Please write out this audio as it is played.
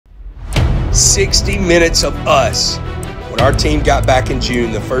60 minutes of us. When our team got back in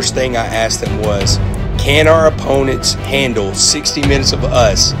June, the first thing I asked them was, can our opponents handle 60 minutes of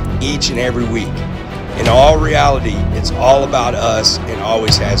us each and every week? In all reality, it's all about us and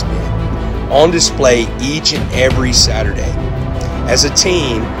always has been. On display each and every Saturday. As a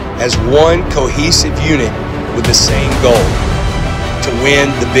team, as one cohesive unit with the same goal, to win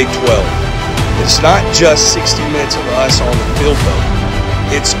the Big 12. It's not just 60 minutes of us on the field though.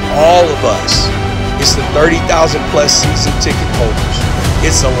 It's all of us. It's the 30,000 plus season ticket holders.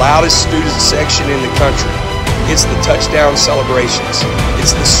 It's the loudest student section in the country. It's the touchdown celebrations.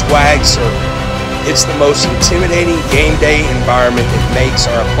 It's the swag circle. It's the most intimidating game day environment that makes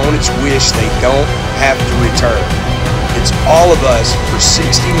our opponents wish they don't have to return. It's all of us for 60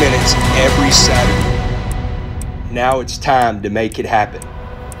 minutes every Saturday. Now it's time to make it happen.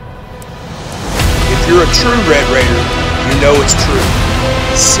 If you're a true Red Raider, you know it's true.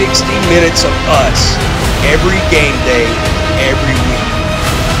 60 minutes of us every game day, every week.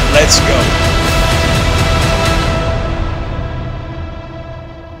 Let's go.